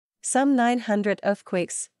Some 900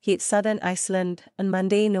 earthquakes hit southern Iceland on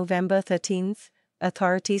Monday, November 13,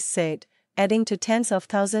 authorities said, adding to tens of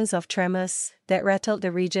thousands of tremors that rattled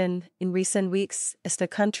the region in recent weeks as the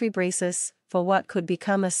country braces for what could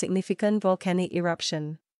become a significant volcanic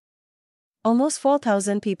eruption. Almost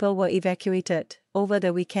 4,000 people were evacuated over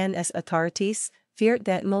the weekend as authorities feared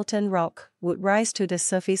that molten rock would rise to the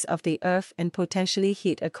surface of the earth and potentially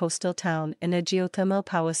hit a coastal town and a geothermal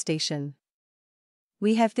power station.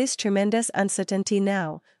 "We have this tremendous uncertainty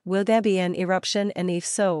now. Will there be an eruption, and if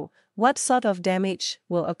so, what sort of damage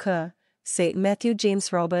will occur?" said Matthew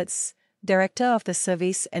James Roberts, Director of the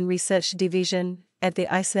Service and Research Division at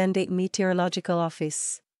the Icelandic Meteorological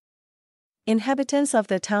Office. Inhabitants of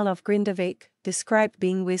the town of Grindavik described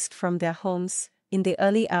being whisked from their homes in the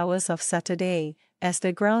early hours of Saturday as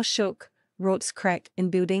the ground shook, roads cracked,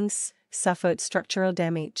 and buildings suffered structural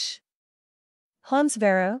damage. Hans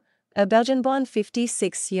Vera, a Belgian-born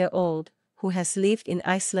 56-year-old who has lived in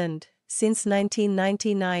Iceland since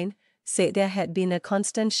 1999, said there had been a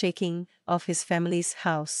constant shaking of his family's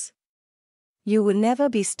house. "You would never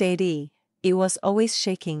be steady, it was always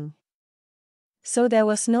shaking. So there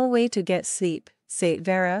was no way to get sleep," said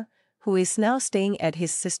Vera, who is now staying at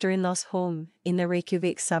his sister-in-law's home in a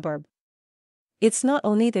Reykjavik suburb. "It's not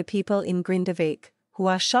only the people in Grindavik who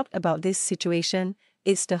are shocked about this situation,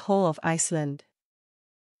 it's the whole of Iceland,"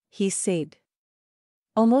 he said.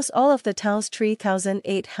 Almost all of the town's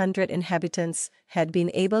 3,800 inhabitants had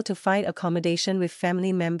been able to find accommodation with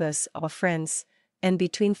family members or friends, and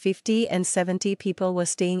between 50 and 70 people were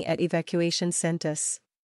staying at evacuation centers.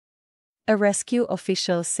 A rescue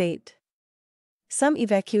official said. Some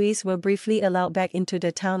evacuees were briefly allowed back into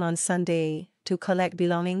the town on Sunday to collect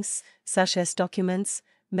belongings, such as documents,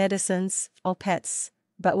 medicines, or pets,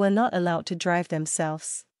 but were not allowed to drive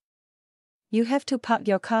themselves. "You have to park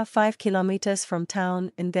your car 5 kilometers from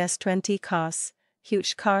town, and there's 20 cars,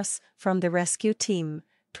 huge cars, from the rescue team,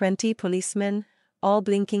 20 policemen, all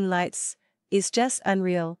blinking lights. It's just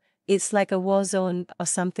unreal, it's like a war zone or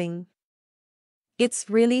something. It's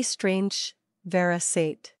really strange," Vera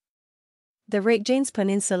said. The Reykjanes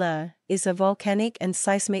Peninsula is a volcanic and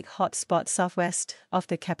seismic hotspot southwest of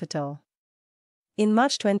the capital. In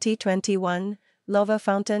March 2021, lava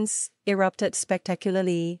fountains erupted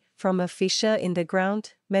spectacularly from a fissure in the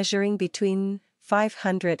ground measuring between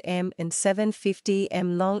 500 m and 750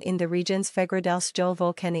 m long in the region's Fagradalsfjall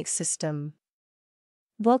volcanic system.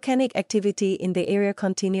 Volcanic activity in the area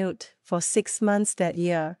continued for 6 months that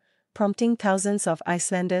year, prompting thousands of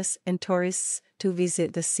Icelanders and tourists to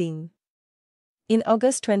visit the scene. In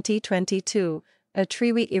August 2022, a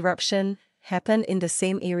 3-week eruption happened in the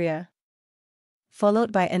same area,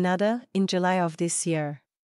 followed by another in July of this year.